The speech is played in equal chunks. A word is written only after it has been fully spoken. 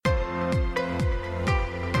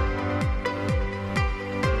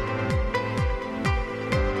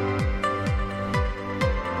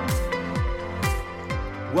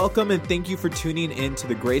Welcome and thank you for tuning in to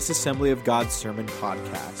the Grace Assembly of God Sermon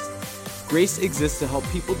Podcast. Grace exists to help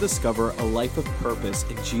people discover a life of purpose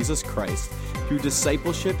in Jesus Christ through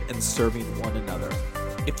discipleship and serving one another.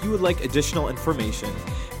 If you would like additional information,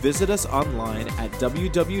 visit us online at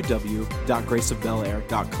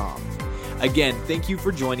www.graceofbelair.com. Again, thank you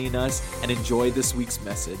for joining us and enjoy this week's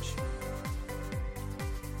message.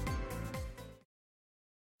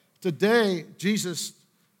 Today, Jesus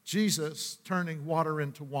turning water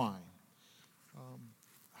into wine.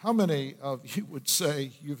 How many of you would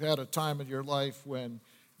say you've had a time in your life when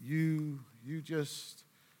you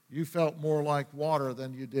felt more like water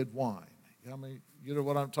than you did wine? How many, you know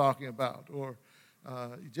what I'm talking about? Or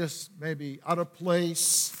just maybe out of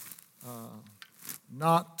place,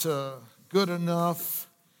 not good enough,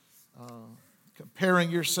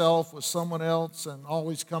 comparing yourself with someone else and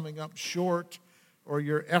always coming up short, or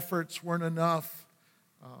your efforts weren't enough.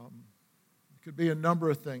 It could be a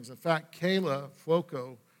number of things. In fact, Kayla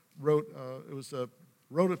Foco wrote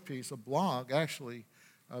a piece, a blog actually,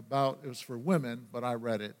 about, it was for women, but I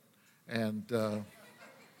read it. And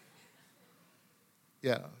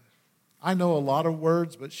yeah, I know a lot of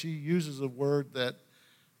words, but she uses a word that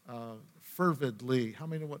fervidly. How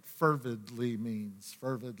many know what fervidly means?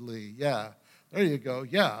 Fervidly, yeah. There you go,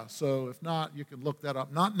 yeah. So if not, you can look that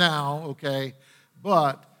up. Not now, okay,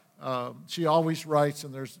 but she always writes,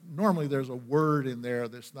 and normally there's a word in there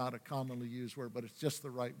that's not a commonly used word, but it's just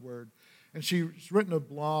the right word. And she's written a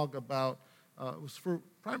blog about, it was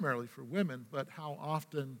primarily for women, but how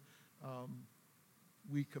often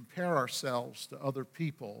we compare ourselves to other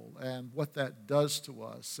people and what that does to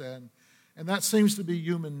us. And that seems to be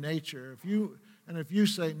human nature. If you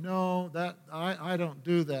say, no, that I don't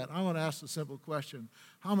do that, I want to ask the simple question,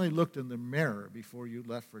 how many looked in the mirror before you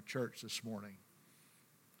left for church this morning?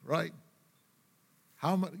 Right?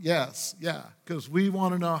 How much? Yes, yeah, because we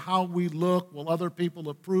want to know how we look. Will other people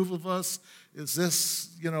approve of us? Is this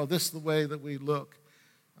the way that we look?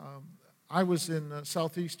 I was in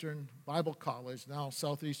Southeastern Bible College, now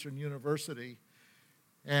Southeastern University,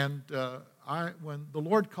 and when the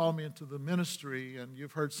Lord called me into the ministry, and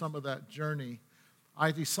you've heard some of that journey,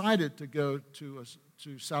 I decided to go to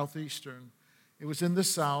Southeastern. It was in the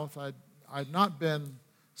South. I'd not been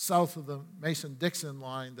south of the Mason-Dixon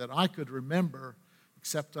line that I could remember,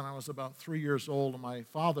 except when I was about 3 years old, and my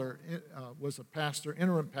father was a pastor,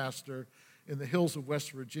 interim pastor, in the hills of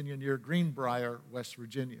West Virginia near Greenbrier, West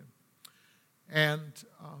Virginia.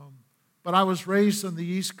 But I was raised on the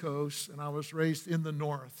East Coast, and I was raised in the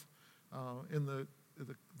North. The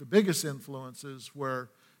biggest influences were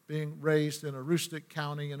being raised in Aroostook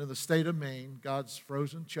County and in the state of Maine, God's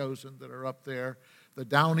frozen chosen that are up there. The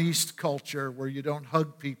down east culture where you don't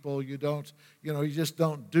hug people, you just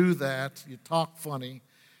don't do that. You talk funny.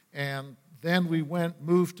 And then we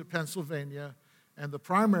moved to Pennsylvania, and the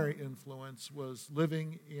primary influence was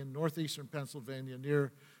living in northeastern Pennsylvania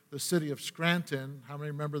near the city of Scranton. How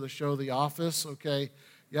many remember the show The Office? Okay,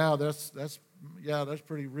 yeah, that's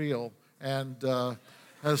pretty real. And but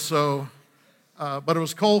it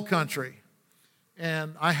was coal country,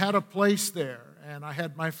 and I had a place there. And I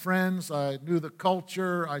had my friends, I knew the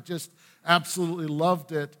culture, I just absolutely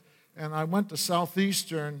loved it. And I went to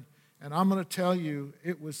Southeastern, and I'm going to tell you,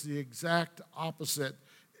 it was the exact opposite.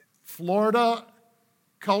 Florida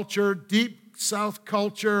culture, deep South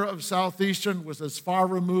culture of Southeastern was as far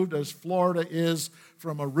removed as Florida is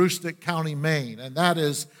from Aroostook County, Maine. And that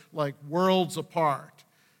is like worlds apart.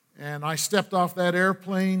 And I stepped off that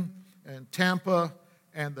airplane in Tampa,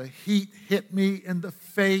 and the heat hit me in the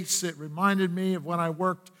face. It reminded me of when I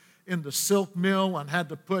worked in the silk mill and had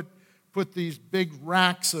to put these big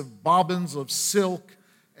racks of bobbins of silk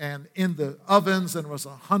and in the ovens, and it was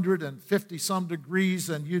 150-some degrees,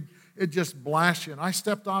 and it just blast you. And I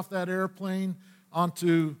stepped off that airplane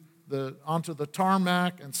onto the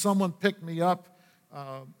tarmac, and someone picked me up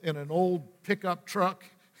in an old pickup truck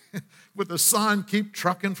with the sign, "Keep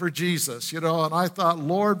trucking for Jesus," and I thought,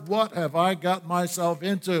 Lord, what have I got myself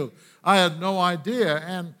into? I had no idea.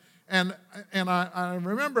 And I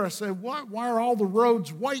remember I said, why are all the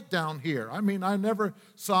roads white down here? I mean, I never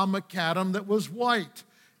saw macadam that was white.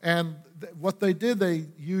 And what they did, they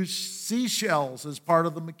used seashells as part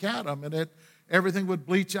of the macadam, and everything would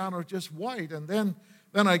bleach out or just white. And then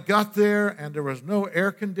I got there, and there was no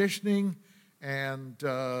air conditioning, and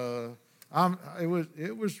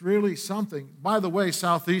it was really something. By the way,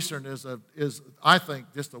 Southeastern is I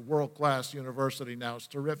think just a world-class university now. It's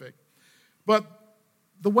terrific. But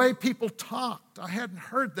the way people talked, I hadn't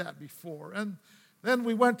heard that before. And then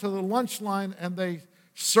we went to the lunch line, and they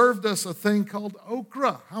served us a thing called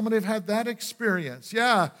okra. How many have had that experience?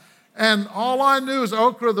 Yeah, And all I knew is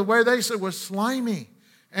okra, the way they said, was slimy.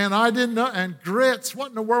 And I didn't know. And grits, what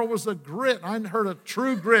in the world was a grit? I hadn't heard of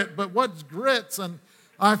true grit, but what's grits? And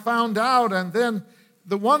I found out. And then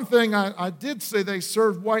the one thing I did say, they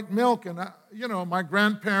served white milk. And, my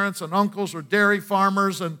grandparents and uncles were dairy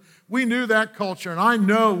farmers, and we knew that culture. And I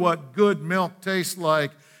know what good milk tastes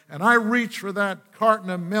like. And I reached for that carton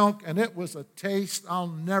of milk, and it was a taste I'll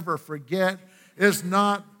never forget.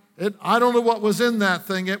 I don't know what was in that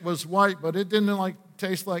thing. It was white, but it didn't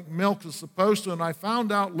taste like milk is supposed to. And I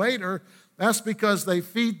found out later that's because they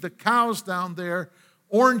feed the cows down there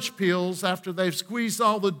orange peels. After they've squeezed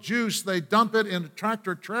all the juice, they dump it in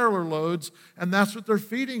tractor trailer loads, and that's what they're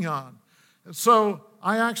feeding on. And so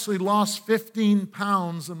I actually lost 15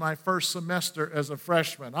 pounds in my first semester as a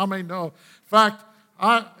freshman. How many know? In fact,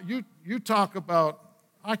 you talk about,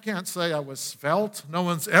 I can't say I was svelte. No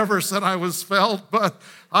one's ever said I was svelte, but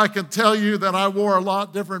I can tell you that I wore a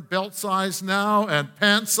lot different belt size now and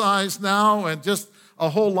pant size now and just a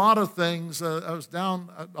whole lot of things. I was down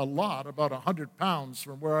a lot, about 100 pounds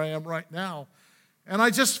from where I am right now. And I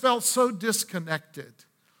just felt so disconnected.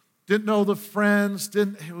 Didn't know the friends,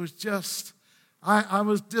 it was just, I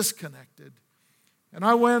was disconnected. And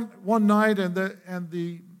I went one night, and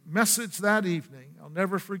the message that evening, I'll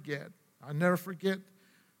never forget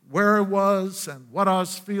where I was and what I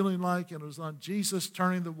was feeling like, and it was on Jesus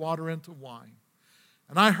turning the water into wine.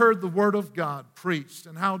 And I heard the Word of God preached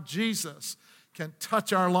and how Jesus can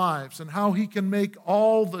touch our lives and how He can make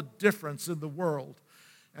all the difference in the world.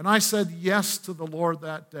 And I said yes to the Lord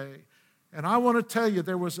that day. And I want to tell you,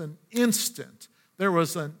 there was an instant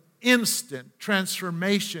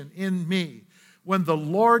transformation in me. When the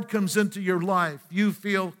Lord comes into your life, you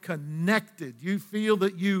feel connected. You feel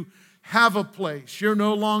that you have a place. You're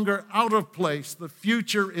no longer out of place. The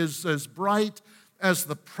future is as bright as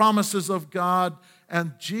the promises of God.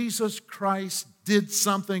 And Jesus Christ did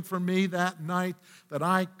something for me that night that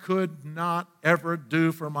I could not ever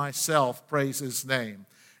do for myself. Praise His name.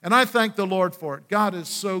 And I thank the Lord for it. God is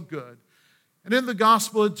so good. And in the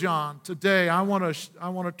Gospel of John today, I want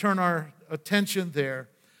to turn our attention there.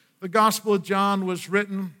 The Gospel of John was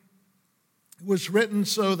written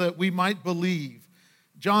so that we might believe.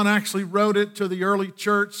 John actually wrote it to the early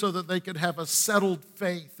church so that they could have a settled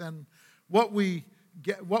faith. And what we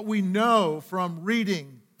know from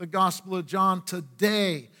reading the Gospel of John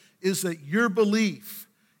today is that your belief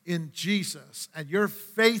in Jesus and your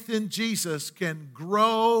faith in Jesus can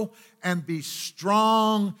grow and be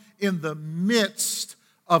strong in the midst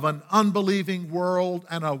of an unbelieving world,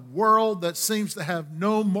 and a world that seems to have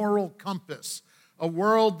no moral compass, a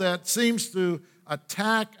world that seems to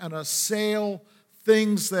attack and assail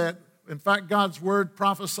things that, in fact, God's Word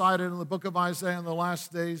prophesied in the book of Isaiah in the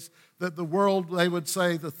last days, that the world, they would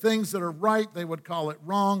say, the things that are right, they would call it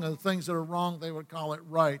wrong, and the things that are wrong, they would call it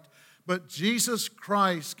right. But Jesus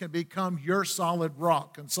Christ can become your solid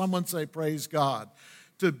rock. And someone say, praise God,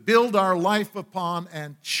 to build our life upon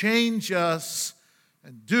and change us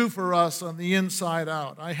and do for us on the inside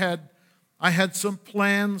out. I had some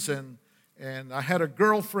plans, and I had a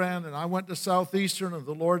girlfriend, and I went to Southeastern, and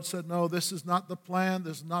the Lord said, no, this is not the plan.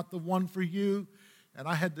 This is not the one for you. And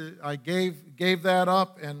I gave that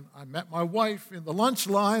up, and I met my wife in the lunch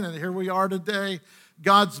line, and here we are today.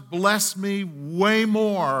 God's blessed me way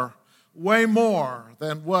more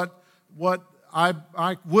than what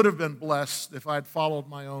I would have been blessed if I'd followed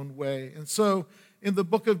my own way. And so in the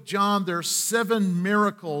book of John, there are 7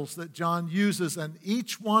 miracles that John uses, and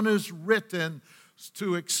each one is written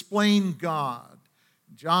to explain God.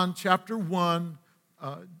 John chapter 1,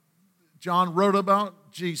 John wrote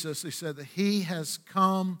about Jesus. He said that He has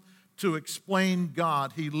come to explain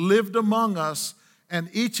God. He lived among us, and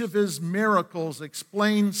each of His miracles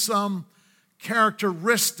explained some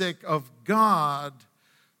characteristic of God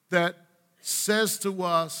that says to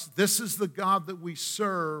us, this is the God that we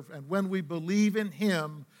serve, and when we believe in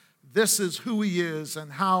Him, this is who He is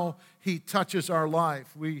and how He touches our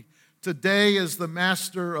life. Today is the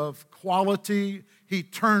master of quality. He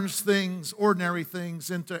turns things, ordinary things,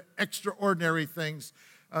 into extraordinary things.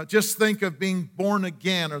 Just think of being born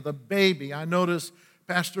again, or the baby. I notice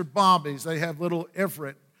Pastor Bobby's, they have little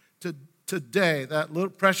Everett today, that little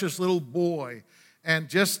precious little boy. And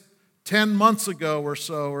just 10 months ago or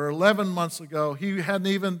so, or 11 months ago, he hadn't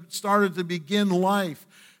even started to begin life.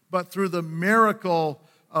 But through the miracle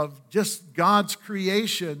of just God's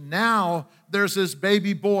creation, now there's this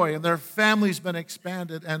baby boy, and their family's been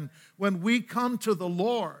expanded. And when we come to the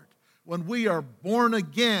Lord, when we are born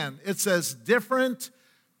again, it's as different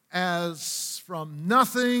as from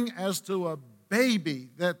nothing as to a baby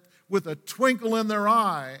that with a twinkle in their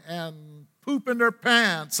eye and poop in their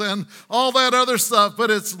pants and all that other stuff,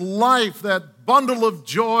 but it's life, that bundle of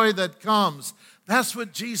joy that comes. That's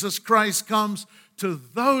what Jesus Christ comes to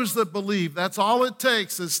those that believe. That's all it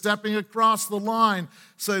takes, is stepping across the line.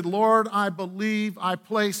 Say, Lord, I believe, I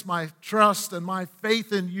place my trust and my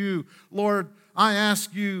faith in you. Lord, I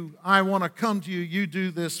ask you, I want to come to you. You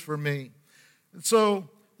do this for me. And so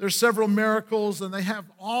there's several miracles, and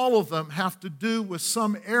all of them have to do with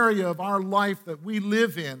some area of our life that we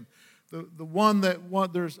live in. The one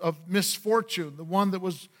there's of misfortune, the one that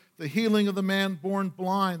was the healing of the man born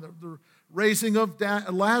blind, the raising of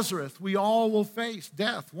Lazarus. We all will face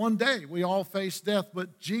death. One day we all face death,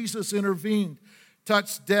 but Jesus intervened,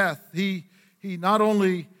 touched death. He not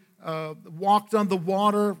only walked on the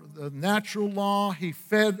water, the natural law. He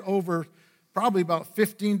fed over probably about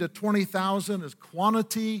 15 to 20,000 as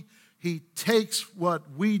quantity. He takes what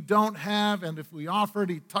we don't have, and if we offer it,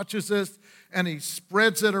 he touches it, and he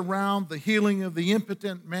spreads it around. The healing of the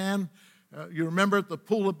impotent man. You remember at the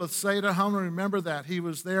pool of Bethsaida? How many remember that? He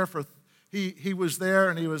was there he was there,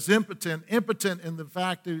 and he was impotent in the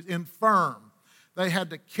fact he was infirm. They had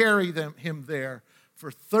to carry him there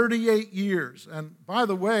for 38 years. And by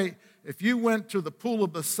the way, if you went to the pool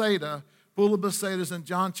of Bethsaida is in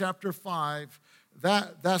John chapter 5,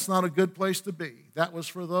 that's not a good place to be. That was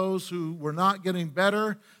for those who were not getting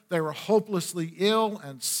better. They were hopelessly ill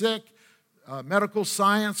and sick. Medical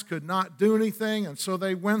science could not do anything, and so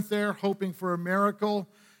they went there hoping for a miracle.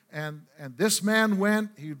 And this man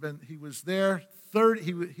went. He was there.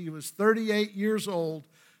 He was 38 years old.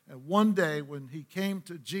 And one day when he came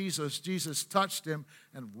to Jesus, Jesus touched him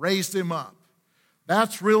and raised him up.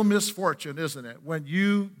 That's real misfortune, isn't it? When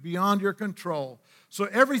you, beyond your control. So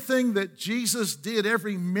everything that Jesus did,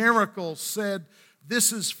 every miracle said,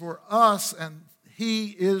 this is for us, and he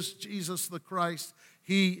is Jesus the Christ.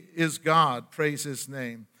 He is God. Praise his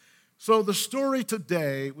name. So the story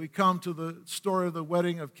today, we come to the story of the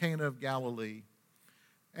wedding of Cana of Galilee.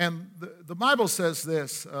 And the Bible says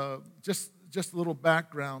this, just a little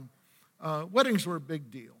background. Weddings were a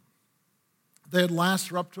big deal. They'd last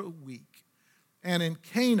for up to a week. And in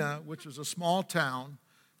Cana, which was a small town,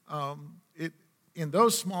 in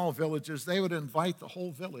those small villages, they would invite the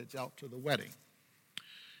whole village out to the wedding.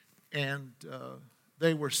 And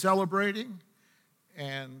they were celebrating,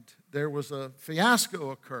 and there was a fiasco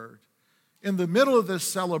occurred. In the middle of this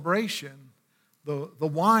celebration, the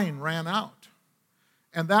wine ran out.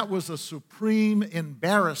 And that was a supreme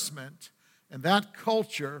embarrassment in that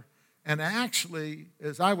culture. And actually,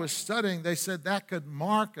 as I was studying, they said that could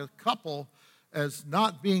mark a couple as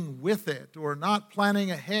not being with it, or not planning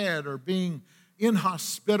ahead, or being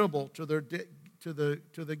inhospitable to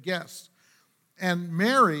the guests. And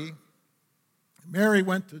Mary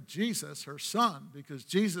went to Jesus, her son, because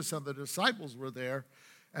Jesus and the disciples were there,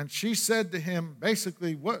 and she said to him,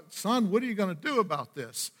 basically, son, what are you going to do about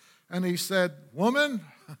this? And he said, woman,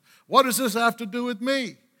 what does this have to do with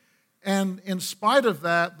me? And in spite of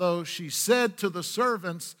that, though, she said to the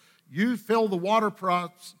servants, you fill the water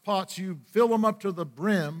pots, you fill them up to the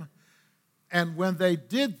brim. And when they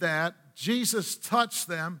did that, Jesus touched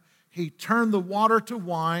them. He turned the water to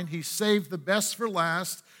wine. He saved the best for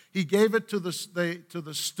last. He gave it to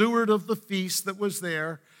the steward of the feast that was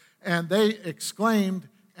there. And they exclaimed,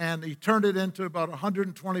 and he turned it into about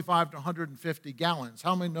 125 to 150 gallons.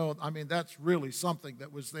 How many know? I mean, that's really something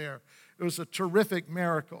that was there. It was a terrific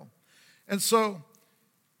miracle. And so,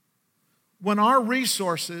 when our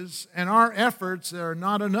resources and our efforts are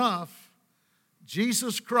not enough,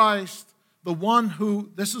 Jesus Christ, the one who,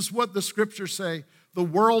 this is what the scriptures say, the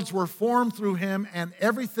worlds were formed through him and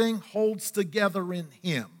everything holds together in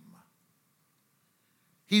him.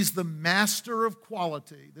 He's the master of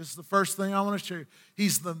quality. This is the first thing I want to show you.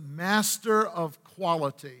 He's the master of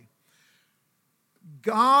quality.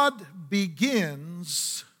 God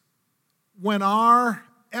begins when our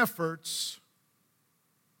efforts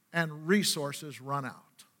and resources run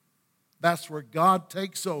out. That's where God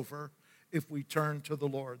takes over if we turn to the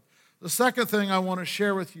Lord. The second thing I want to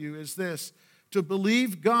share with you is this: to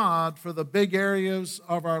believe God for the big areas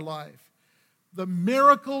of our life. The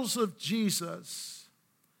miracles of Jesus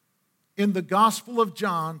in the Gospel of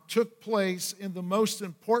John took place in the most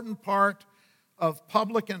important part of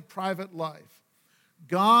public and private life.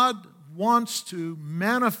 God wants to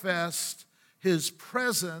manifest his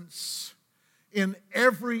presence in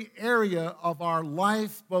every area of our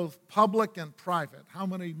life, both public and private. How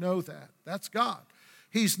many know that? That's God.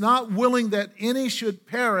 He's not willing that any should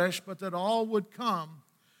perish, but that all would come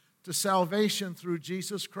to salvation through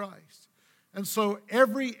Jesus Christ. And so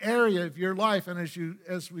every area of your life, and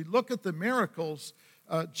as we look at the miracles,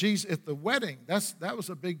 Jesus at the wedding, that was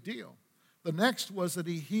a big deal. The next was that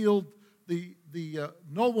he healed the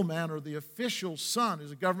nobleman or the official's son.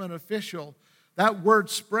 He's a government official. That word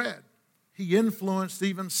spread. He influenced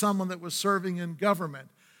even someone that was serving in government.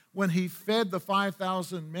 When he fed the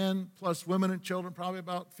 5,000 men plus women and children, probably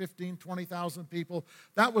about 15,000, 20,000 people,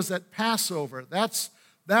 that was at Passover.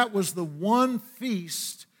 That was the one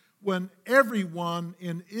feast when everyone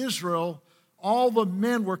in Israel, all the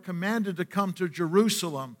men were commanded to come to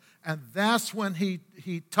Jerusalem. And that's when he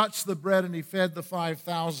touched the bread and he fed the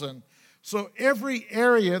 5,000. So every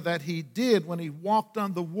area that he did, when he walked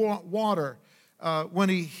on the water, when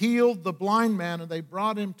he healed the blind man and they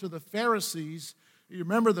brought him to the Pharisees, you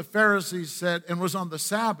remember the Pharisees said, and was on the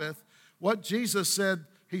Sabbath, what Jesus said,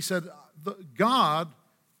 he said, God,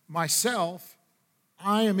 myself,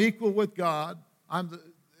 I am equal with God. And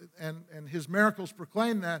his miracles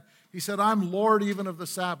proclaim that. He said, I'm Lord even of the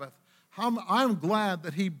Sabbath. I'm glad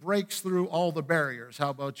that he breaks through all the barriers.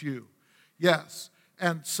 How about you? Yes.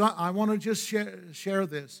 And so I want to just share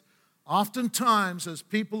this. Oftentimes, as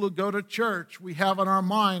people who go to church, we have in our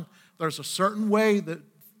mind, there's a certain way that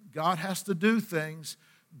God has to do things.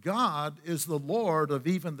 God is the Lord of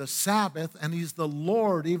even the Sabbath, and he's the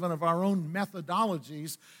Lord even of our own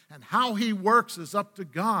methodologies, and how he works is up to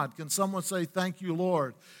God. Can someone say, thank you,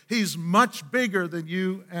 Lord? He's much bigger than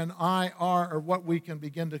you and I are, or what we can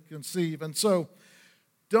begin to conceive. And so,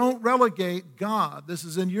 don't relegate God, this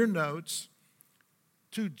is in your notes,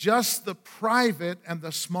 to just the private and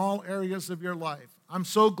the small areas of your life. I'm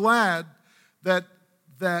so glad that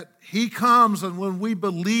he comes, and when we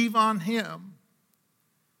believe on him,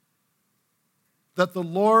 that the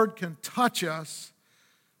Lord can touch us,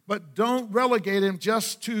 but don't relegate him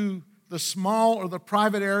just to the small or the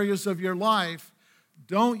private areas of your life.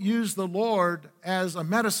 Don't use the Lord as a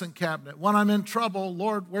medicine cabinet. When I'm in trouble,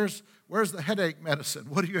 Lord, where's the headache medicine?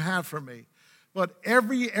 What do you have for me? But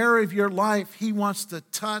every area of your life, he wants to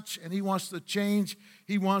touch and he wants to change,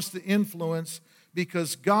 he wants to influence,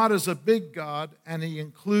 because God is a big God and he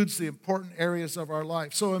includes the important areas of our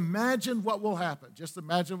life. So imagine what will happen. Just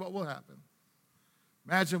imagine what will happen.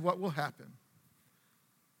 Imagine what will happen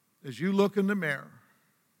as you look in the mirror,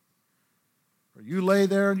 or you lay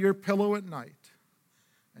there on your pillow at night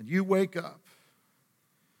and you wake up,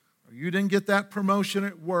 or you didn't get that promotion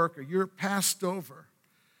at work, or you're passed over,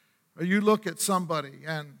 or you look at somebody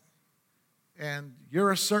and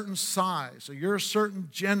you're a certain size, or you're a certain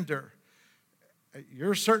gender,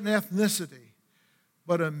 you're a certain ethnicity.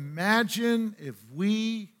 But imagine if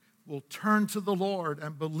we will turn to the Lord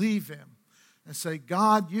and believe him and say,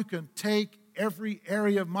 God, you can take every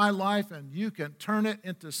area of my life and you can turn it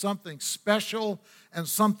into something special and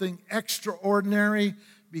something extraordinary,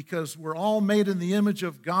 because we're all made in the image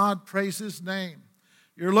of God. Praise his name.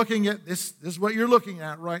 You're looking at this is what you're looking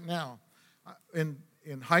at right now. In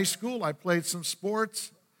high school, I played some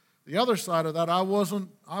sports. The other side of that, I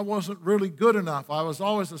wasn't really good enough. I was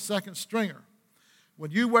always a second stringer.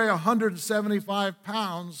 When you weigh 175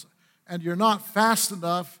 pounds and you're not fast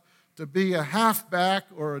enough to be a halfback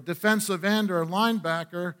or a defensive end or a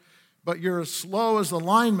linebacker, but you're as slow as a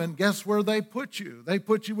lineman, guess where they put you? They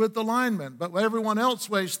put you with the lineman. But everyone else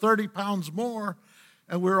weighs 30 pounds more,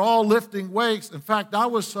 and we're all lifting weights. In fact, I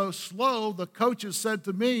was so slow, the coaches said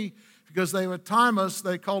to me, because they would time us,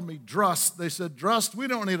 they called me Drust. They said, Drust, we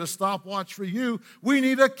don't need a stopwatch for you. We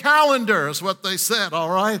need a calendar, is what they said, all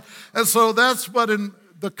right? And so that's what in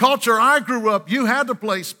the culture I grew up, you had to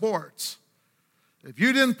play sports. If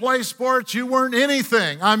you didn't play sports, you weren't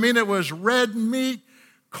anything. I mean, it was red meat,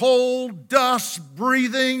 coal, dust,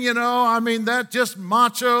 breathing, that just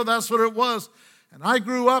macho, that's what it was. And I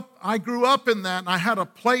grew up in that, and I had a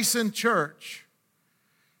place in church.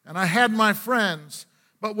 And I had my friends.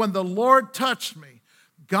 But when the Lord touched me,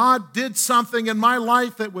 God did something in my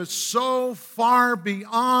life that was so far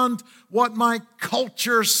beyond what my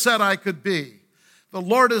culture said I could be. The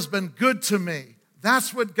Lord has been good to me.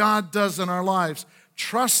 That's what God does in our lives.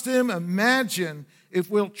 Trust him. Imagine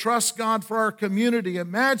if we'll trust God for our community.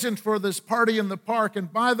 Imagine for this party in the park.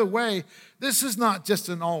 And by the way, this is not just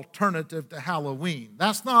an alternative to Halloween.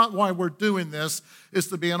 That's not why we're doing this, is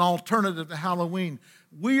to be an alternative to Halloween.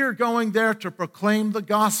 We are going there to proclaim the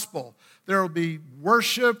gospel. There will be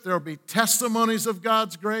worship. There will be testimonies of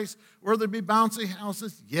God's grace. Will there be bouncy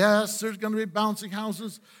houses? Yes, there's going to be bouncy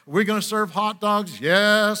houses. Are we going to serve hot dogs?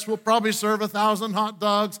 Yes, we'll probably serve 1,000 hot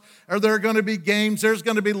dogs. Are there going to be games? There's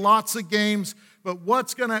going to be lots of games. But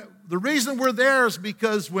the reason we're there is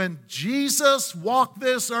because when Jesus walked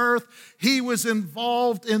this earth, he was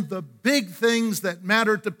involved in the big things that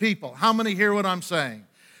mattered to people. How many hear what I'm saying?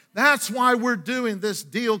 That's why we're doing this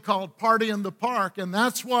deal called Party in the Park. And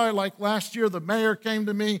that's why, like last year, the mayor came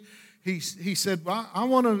to me. he said, well, I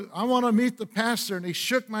want to meet the pastor. And he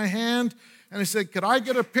shook my hand and he said, could I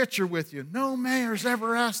get a picture with you? No mayor's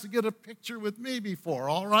ever asked to get a picture with me before,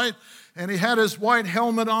 all right? And he had his white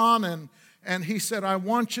helmet on and he said, I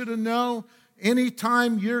want you to know,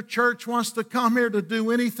 anytime your church wants to come here to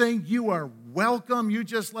do anything, you are welcome. You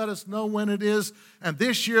just let us know when it is. And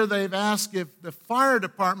this year they've asked if the fire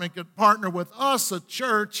department could partner with us, a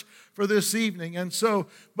church, for this evening. And so,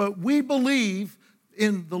 but we believe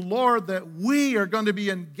in the Lord that we are going to be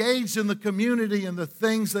engaged in the community and the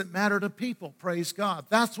things that matter to people. Praise God.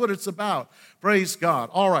 That's what it's about. Praise God.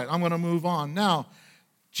 All right, I'm going to move on. Now,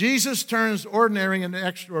 Jesus turns ordinary into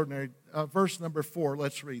extraordinary. Verse number 4,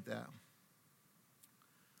 let's read that.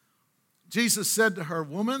 Jesus said to her,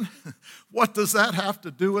 woman, what does that have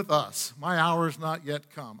to do with us? My hour's not yet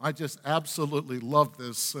come. I just absolutely love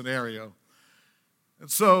this scenario. And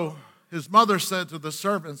so his mother said to the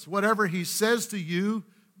servants, whatever he says to you,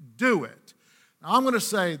 do it. Now I'm going to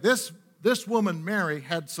say this woman, Mary,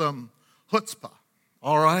 had some chutzpah,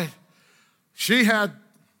 all right? She had,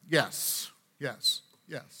 yes.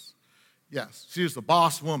 She was the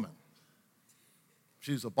boss woman.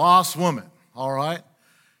 She's a boss woman, all right?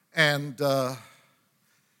 And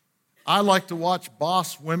I like to watch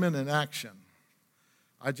boss women in action.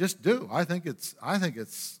 I just do. I think it's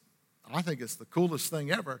the coolest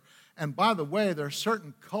thing ever. And by the way, there are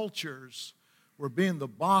certain cultures where being the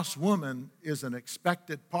boss woman is an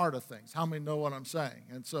expected part of things. How many know what I'm saying?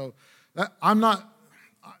 And so I'm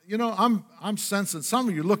sensing some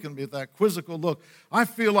of you looking at me with that quizzical look. I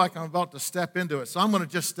feel like I'm about to step into it, so I'm going to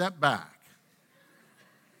just step back.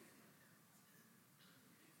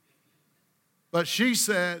 But she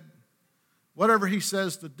said, whatever he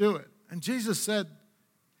says to do it. And Jesus said,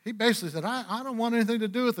 he basically said, I don't want anything to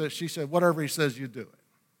do with this. She said, whatever he says, you do it.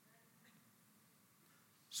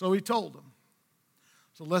 So he told him.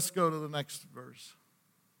 So let's go to the next verse.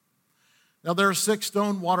 Now there are 6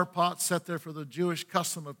 stone water pots set there for the Jewish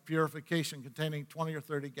custom of purification, containing 20 or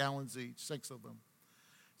 30 gallons each, 6 of them.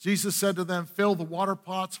 Jesus said to them, fill the water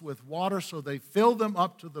pots with water, so they filled them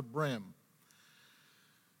up to the brim.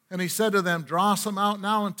 And he said to them, draw some out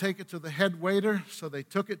now and take it to the head waiter. So they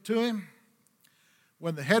took it to him.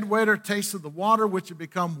 When the head waiter tasted the water, which had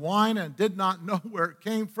become wine, and did not know where it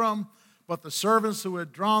came from, but the servants who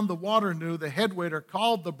had drawn the water knew, the head waiter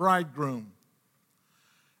called the bridegroom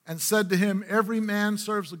and said to him, every man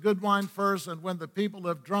serves the good wine first, and when the people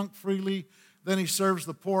have drunk freely, then he serves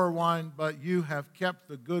the poor wine, but you have kept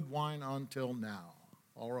the good wine until now.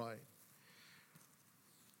 All right.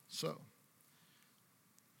 So,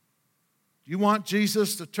 you want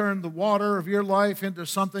Jesus to turn the water of your life into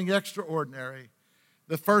something extraordinary.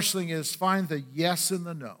 The first thing is find the yes in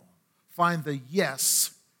the no. Find the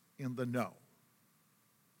yes in the no.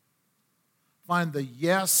 Find the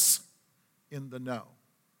yes in the no.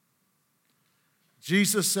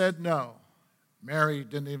 Jesus said no. Mary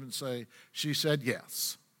didn't even say, she said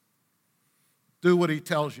yes. Do what he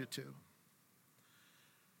tells you to.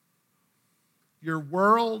 Your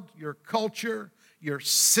world, your culture, your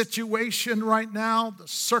situation right now, the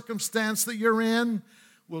circumstance that you're in,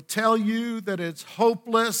 will tell you that it's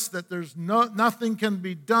hopeless, that there's nothing can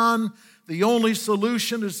be done. The only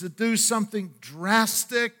solution is to do something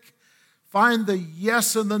drastic. Find the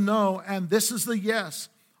yes and the no, and this is the yes.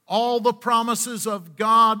 All the promises of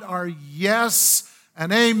God are yes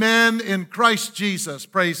and amen in Christ Jesus.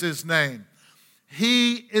 Praise his name.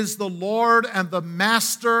 He is the Lord and the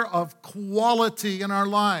master of quality in our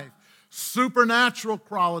life. Supernatural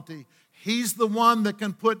quality. He's the one that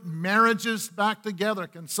can put marriages back together.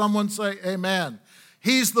 Can someone say amen?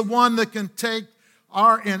 He's the one that can take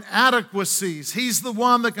our inadequacies. He's the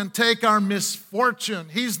one that can take our misfortune.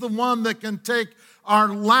 He's the one that can take our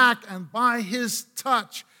lack, and by his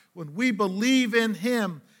touch, when we believe in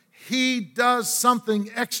him, he does something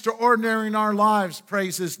extraordinary in our lives.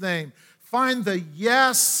 Praise his name. Find the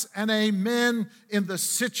yes and amen in the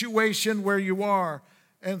situation where you are.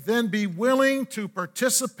 And then be willing to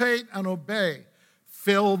participate and obey.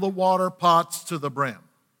 Fill the water pots to the brim.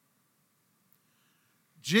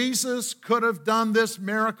 Jesus could have done this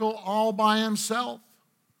miracle all by himself.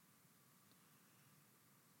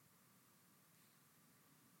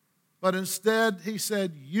 But instead, he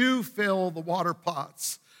said, you fill the water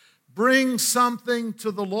pots. Bring something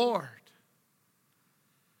to the Lord.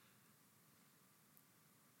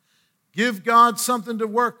 Give God something to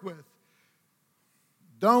work with.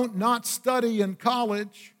 Don't not study in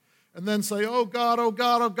college and then say, oh God, oh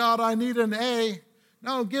God, oh God, I need an A.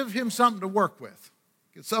 No, give him something to work with.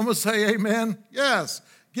 Can someone say amen? Yes.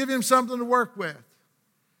 Give him something to work with.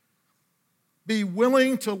 Be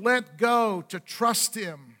willing to let go, to trust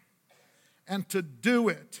him. and to do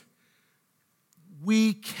it.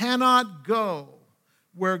 We cannot go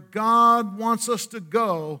where God wants us to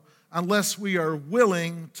go unless we are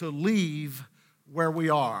willing to leave where we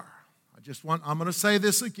are. I'm going to say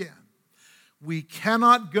this again. We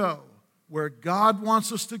cannot go where God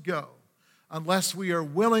wants us to go unless we are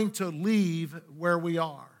willing to leave where we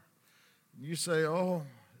are. And you say, oh,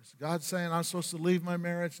 is God saying I'm supposed to leave my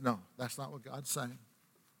marriage? No, that's not what God's saying.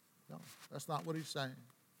 No, that's not what he's saying.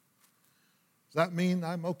 Does that mean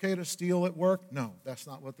I'm okay to steal at work? No, that's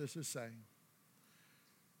not what this is saying.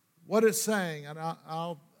 What it's saying, and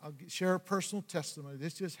I'll share a personal testimony.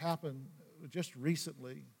 This just happened just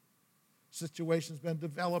recently. Situation's been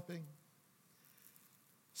developing.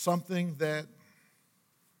 Something that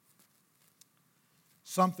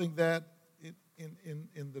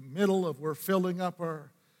in the middle of we're filling up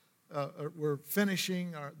we're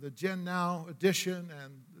finishing the Gen Now edition,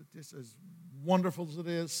 and just as wonderful as it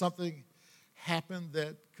is, something happened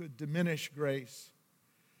that could diminish grace.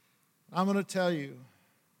 I'm going to tell you,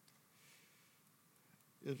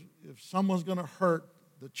 if someone's going to hurt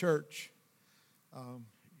the church,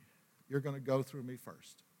 you're going to go through me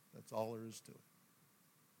first. That's all there is to it.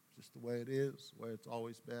 Just the way it is, the way it's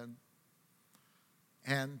always been.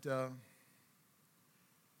 And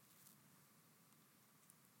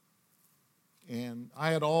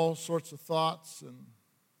I had all sorts of thoughts and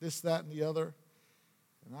this, that, and the other.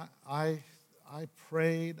 And I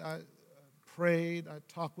prayed. I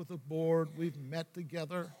talked with the board. We've met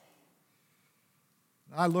together.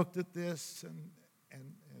 And I looked at this, and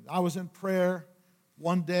I was in prayer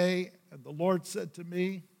one day, and the Lord said to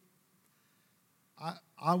me,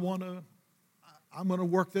 I'm going to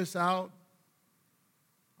work this out.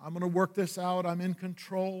 I'm going to work this out. I'm in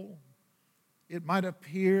control. It might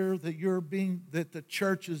appear that the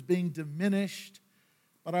church is being diminished,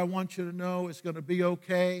 but I want you to know it's going to be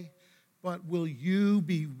okay. But will you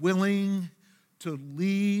be willing to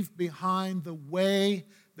leave behind the way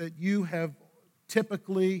that you have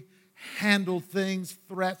typically handled things,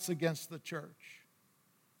 threats against the church?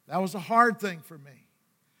 That was a hard thing for me.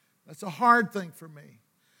 That's a hard thing for me.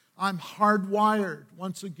 I'm hardwired.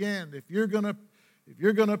 Once again, if you're going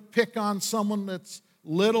to pick on someone that's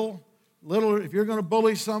little, if you're going to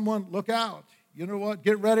bully someone, look out. You know what?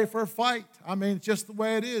 Get ready for a fight. I mean, it's just the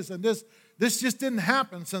way it is. And this just didn't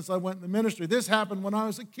happen since I went in the ministry. This happened when I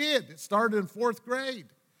was a kid. It started in 4th grade.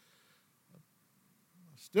 I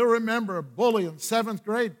still remember a bully in 7th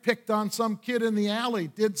grade picked on some kid in the alley,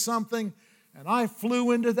 did something, and I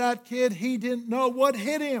flew into that kid. He didn't know what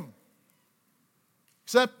hit him.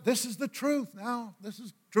 Except this is the truth now. This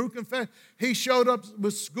is true confession. He showed up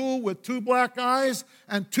with school with 2 black eyes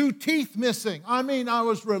and 2 teeth missing. I mean, I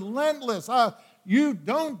was relentless.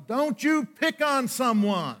 Don't you pick on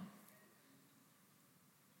someone.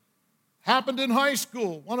 Happened in high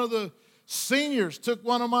school. One of the seniors took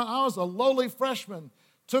I was a lowly freshman,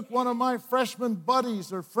 took one of my freshman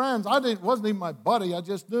buddies or friends. Wasn't even my buddy, I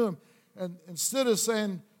just knew him. And instead of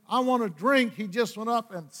saying, I want a drink, he just went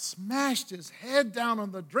up and smashed his head down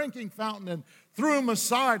on the drinking fountain and threw him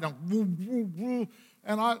aside. And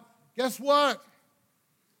guess what?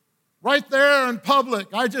 Right there in public,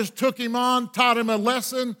 I just took him on, taught him a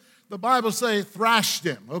lesson. The Bible says thrashed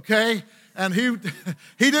him, okay? And he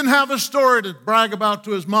didn't have a story to brag about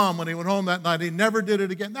to his mom when he went home that night. He never did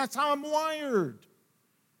it again. That's how I'm wired.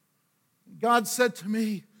 God said to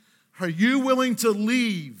me, are you willing to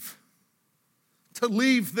leave? To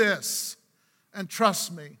leave this and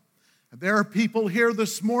trust me. And there are people here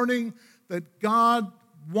this morning that God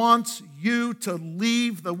wants you to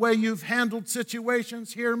leave the way you've handled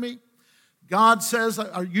situations. Hear me? God says,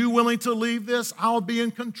 are you willing to leave this? I'll be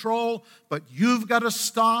in control, but you've got to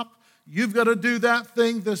stop. You've got to do that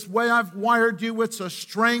thing this way I've wired you. It's a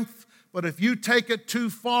strength, but if you take it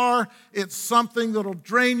too far, it's something that'll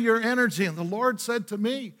drain your energy. And the Lord said to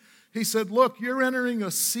me, He said, look, you're entering a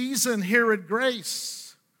season here at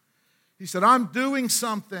Grace. He said, I'm doing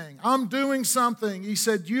something. He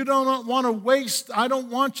said, I don't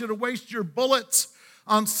want you to waste your bullets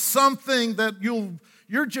on something that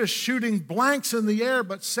you're just shooting blanks in the air,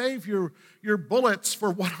 but save your bullets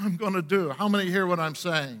for what I'm going to do. How many hear what I'm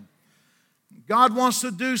saying? God wants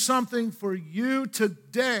to do something for you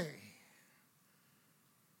today.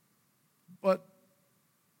 But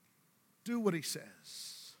do what He says.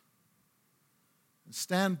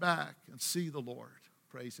 Stand back and see the Lord.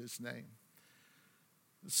 Praise His name.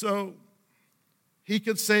 So, He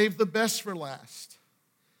could save the best for last.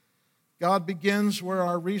 God begins where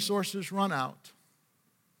our resources run out.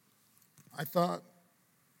 I thought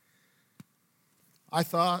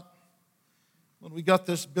when we got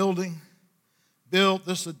this building build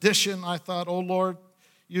this addition, I thought, oh, Lord,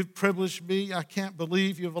 you've privileged me. I can't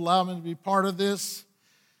believe you've allowed me to be part of this.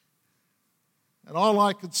 And all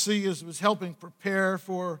I could see was helping prepare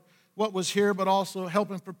for what was here, but also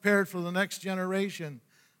helping prepare for the next generation.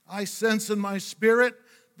 I sense in my spirit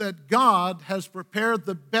that God has prepared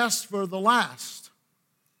the best for the last.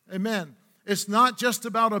 Amen. It's not just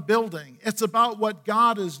about a building. It's about what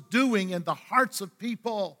God is doing in the hearts of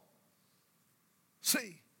people.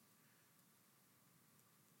 See,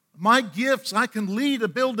 my gifts, I can lead a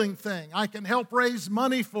building thing. I can help raise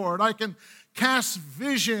money for it. I can cast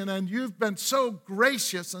vision, and you've been so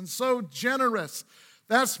gracious and so generous.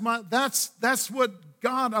 That's what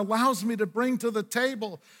God allows me to bring to the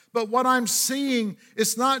table. But what I'm seeing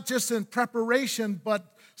is not just in preparation, but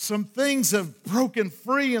some things have broken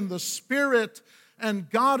free in the Spirit, and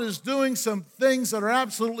God is doing some things that are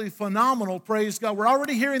absolutely phenomenal, praise God. We're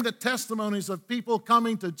already hearing the testimonies of people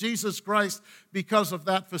coming to Jesus Christ because of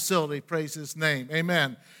that facility, praise His name,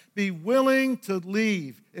 amen. Be willing to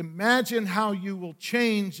leave. Imagine how you will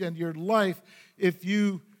change in your life if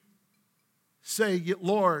you say,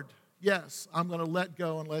 Lord, yes, I'm going to let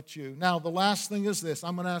go and let you. Now, the last thing is this.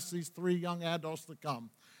 I'm going to ask these 3 young adults to come.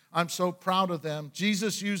 I'm so proud of them.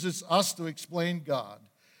 Jesus uses us to explain God.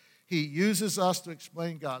 He uses us to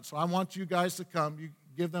explain God. So I want you guys to come. You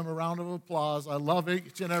give them a round of applause. I love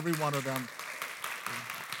each and every one of them.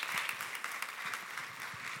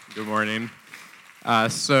 Good morning.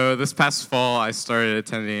 So this past fall, I started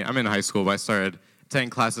attending, I'm in high school, but I started attending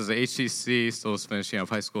classes at HTC, still was finishing up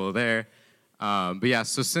high school there. But yeah,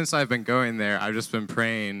 so since I've been going there, I've just been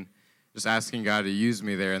praying, just asking God to use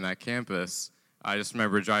me there in that campus. I just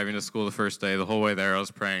remember driving to school the first day, the whole way there, I was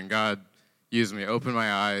praying, God, use me, open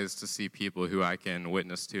my eyes to see people who I can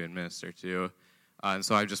witness to and minister to. And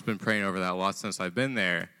so I've just been praying over that a lot since I've been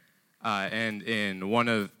there. And in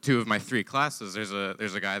 2 of my 3 classes, there's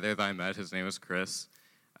a guy there that I met. His name was Chris.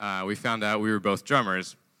 We found out we were both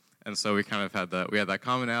drummers, and so we kind of had that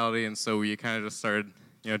commonality. And so we kind of just started,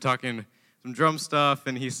 talking some drum stuff.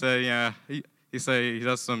 And he said, he said he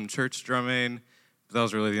does some church drumming. But that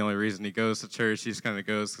was really the only reason he goes to church. He just kind of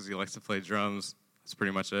goes because he likes to play drums. That's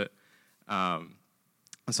pretty much it. And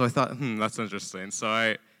so I thought, that's interesting. So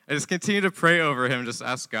I just continued to pray over him, just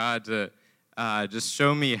ask God to just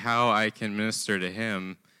show me how I can minister to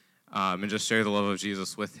him and just share the love of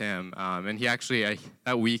Jesus with him. And he actually,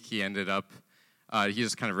 that week he ended up, he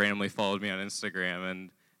just kind of randomly followed me on Instagram. And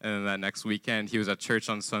then that next weekend, he was at church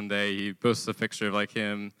on Sunday. He posted a picture of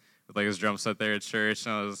him with his drum set there at church.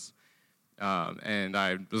 And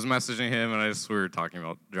I was messaging him, and we were talking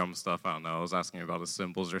about drum stuff. I don't know. I was asking about his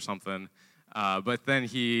cymbals or something. But then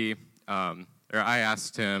I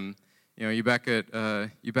asked him, you back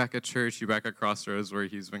at church, you back at Crossroads where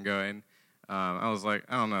he's been going. I was like,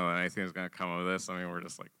 I don't know anything is going to come of this. I mean, we're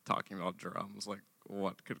just talking about drums.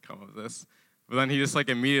 What could come of this? But then he just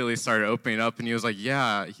immediately started opening up, and he was like,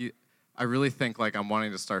 yeah, I really think I'm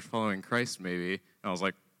wanting to start following Christ maybe. And I was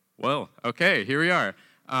like, well, okay, here we are.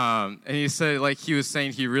 And he said, he was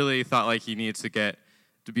saying he really thought he needed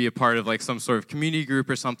to be a part of some sort of community group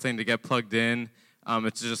or something to get plugged in,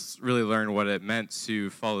 to just really learn what it meant to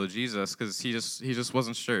follow Jesus, because he just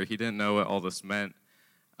wasn't sure. He didn't know what all this meant.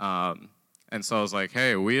 And so I was like,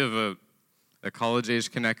 hey, we have a college-age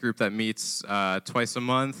connect group that meets twice a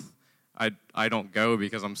month. I don't go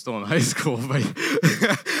because I'm still in high school, but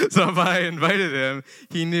so if I invited him,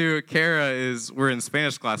 he knew we're in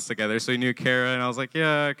Spanish class together, so he knew Kara, and I was like,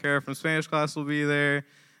 yeah, Kara from Spanish class will be there.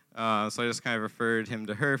 So I just kind of referred him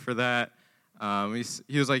to her for that.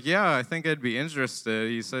 He was like, yeah, I think I'd be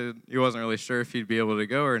interested. He said he wasn't really sure if he'd be able to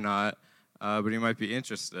go or not, but he might be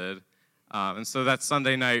interested. And so that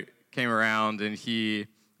Sunday night came around, and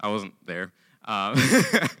I wasn't there.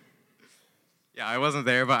 Yeah, I wasn't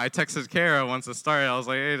there, but I texted Kara once it started. I was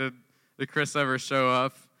like, hey, did Chris ever show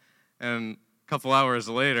up? And a couple hours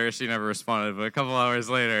later, she never responded, but a couple hours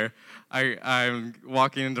later, I'm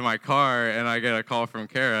walking into my car, and I get a call from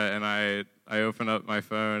Kara, and I open up my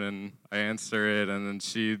phone, and I answer it, and then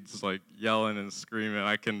she's yelling and screaming.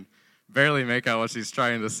 I can barely make out what she's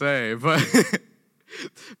trying to say, but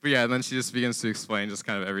yeah, and then she just begins to explain just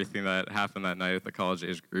kind of everything that happened that night at the college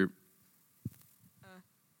age group.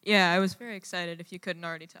 Yeah, I was very excited, if you couldn't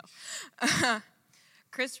already tell.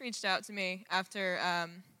 Chris reached out to me after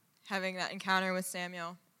having that encounter with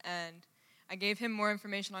Samuel, and I gave him more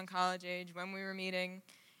information on college age, when we were meeting,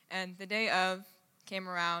 and the day of came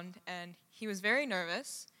around, and he was very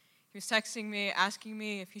nervous. He was texting me, asking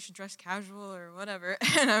me if he should dress casual or whatever,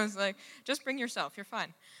 and I was like, just bring yourself, you're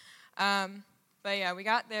fine. But yeah, we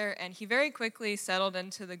got there, and he very quickly settled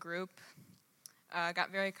into the group.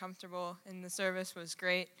 got very comfortable, and the service was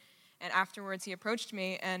great. And afterwards, he approached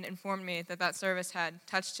me and informed me that that service had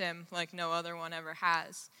touched him like no other one ever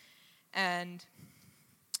has. And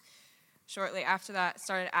shortly after that,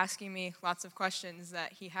 started asking me lots of questions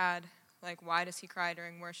that he had, like why does he cry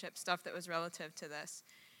during worship, stuff that was relative to this.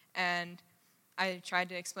 And I tried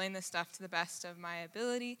to explain this stuff to the best of my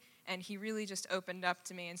ability, and he really just opened up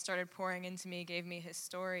to me and started pouring into me, gave me his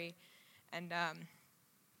story. And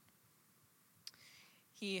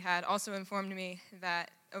he had also informed me that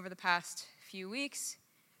over the past few weeks,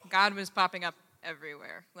 God was popping up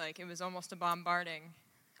everywhere. Like, it was almost a bombarding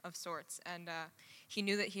of sorts. And he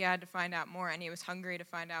knew that he had to find out more, and he was hungry to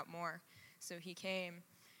find out more. So he came,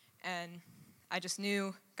 and I just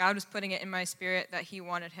knew God was putting it in my spirit that he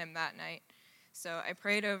wanted him that night. So I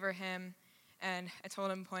prayed over him, and I told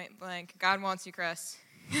him point blank, God wants you, Chris.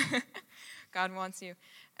 God wants you.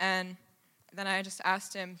 And then I just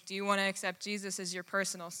asked him, do you want to accept Jesus as your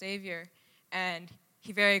personal Savior? And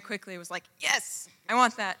he very quickly was like, yes, I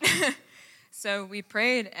want that. So we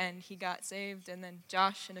prayed, and he got saved, and then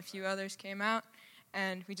Josh and a few others came out,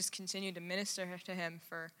 and we just continued to minister to him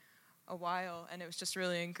for a while, and it was just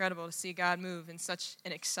really incredible to see God move in such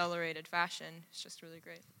an accelerated fashion. It's just really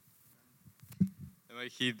great. And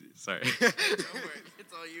like sorry. Don't worry,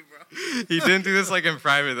 it's all you, bro. He didn't do this like in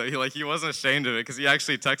private though. He wasn't ashamed of it because he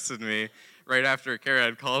actually texted me right after Kara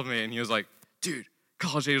had called me, and he was like, dude,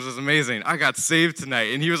 College Age was amazing. I got saved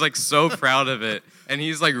tonight. And he was like so proud of it. And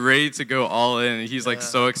he's like ready to go all in. And he's like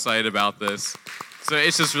so excited about this. So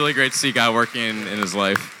it's just really great to see God working in his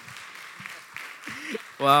life.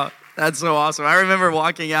 Wow, that's so awesome. I remember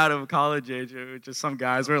walking out of College Age with just some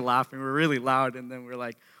guys. We're laughing. We're really loud. And then we're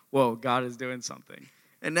like, whoa, God is doing something.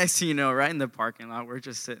 And next thing you know, right in the parking lot, we're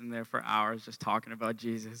just sitting there for hours just talking about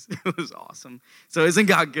Jesus. It was awesome. So isn't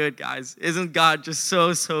God good, guys? Isn't God just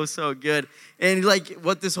so, so, so good? And like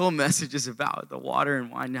what this whole message is about, the water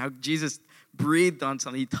and wine, how Jesus breathed on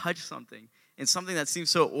something. He touched something. And something that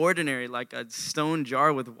seems so ordinary, like a stone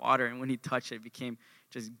jar with water. And when he touched it, it became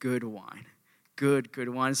just good wine. Good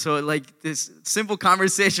wine. So like this simple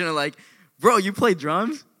conversation of like, bro, you play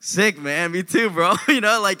drums? Sick, man. Me too, bro. You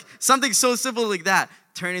know, like something so simple like that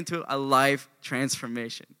turned into a life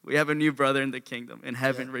transformation. We have a new brother in the kingdom, and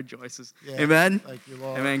heaven rejoices. Yeah. Amen? Thank you,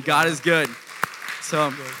 Lord. Amen. God is good.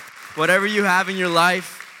 So whatever you have in your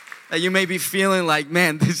life that you may be feeling like,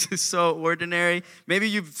 man, this is so ordinary. Maybe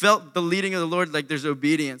you felt the leading of the Lord, like there's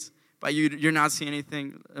obedience, but you're not seeing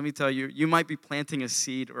anything. Let me tell you, you might be planting a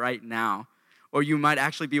seed right now, or you might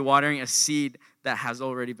actually be watering a seed that has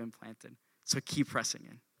already been planted. So keep pressing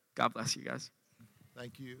in. God bless you guys.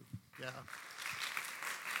 Thank you. Yeah.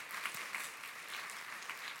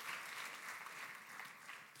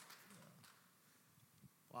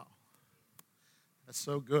 Wow. That's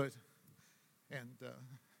so good. And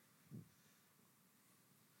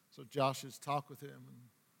so Josh has talked with him, and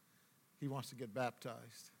he wants to get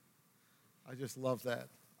baptized. I just love that.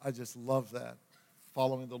 I just love that.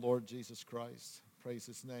 Following the Lord Jesus Christ. Praise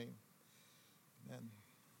his name. Amen.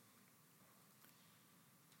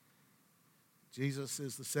 Jesus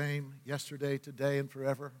is the same yesterday, today, and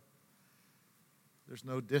forever. There's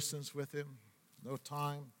no distance with him, no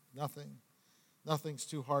time, nothing. Nothing's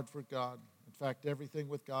too hard for God. In fact, everything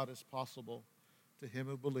with God is possible to him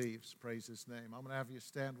who believes. Praise his name. I'm going to have you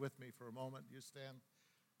stand with me for a moment. You stand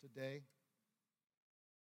today.